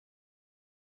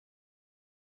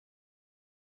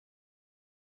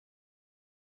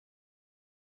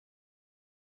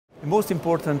The most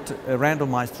important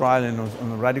randomized trial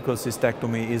on radical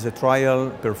cystectomy is a trial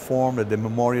performed at the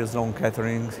Memorial Sloan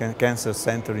Kettering Cancer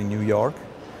Center in New York,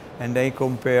 and they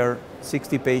compare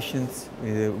 60 patients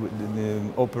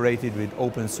operated with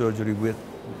open surgery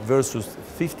versus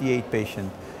 58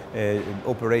 patients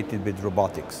operated with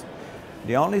robotics.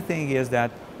 The only thing is that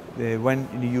when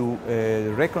you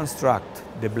reconstruct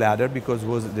the bladder, because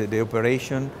the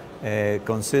operation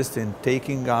consists in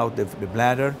taking out the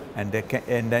bladder and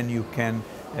then you can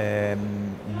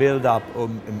build up or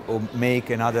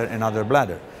make another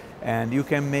bladder. And you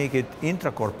can make it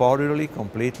intracorporeally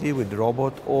completely with the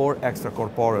robot or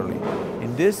extracorporeally.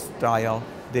 In this trial,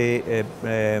 the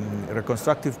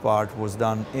reconstructive part was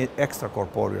done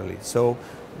extracorporeally. So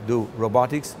do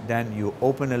robotics, then you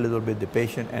open a little bit the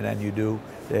patient, and then you do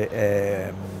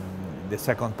the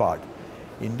second part.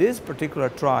 In this particular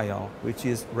trial, which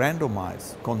is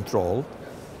randomized control,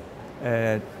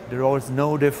 there was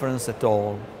no difference at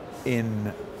all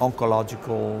in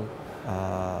oncological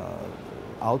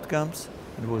outcomes.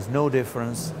 There was no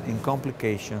difference in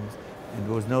complications, and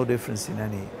there was no difference in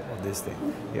any of this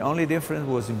thing. The only difference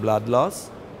was in blood loss,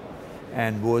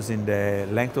 and was in the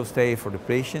length of stay for the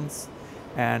patients,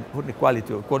 and for the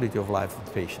quality of life of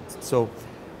the patients. So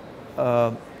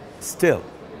still,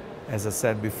 as I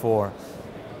said before,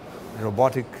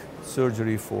 robotic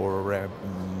surgery for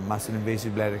massive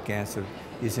invasive bladder cancer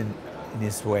is in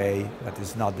its way, but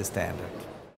it's not the standard.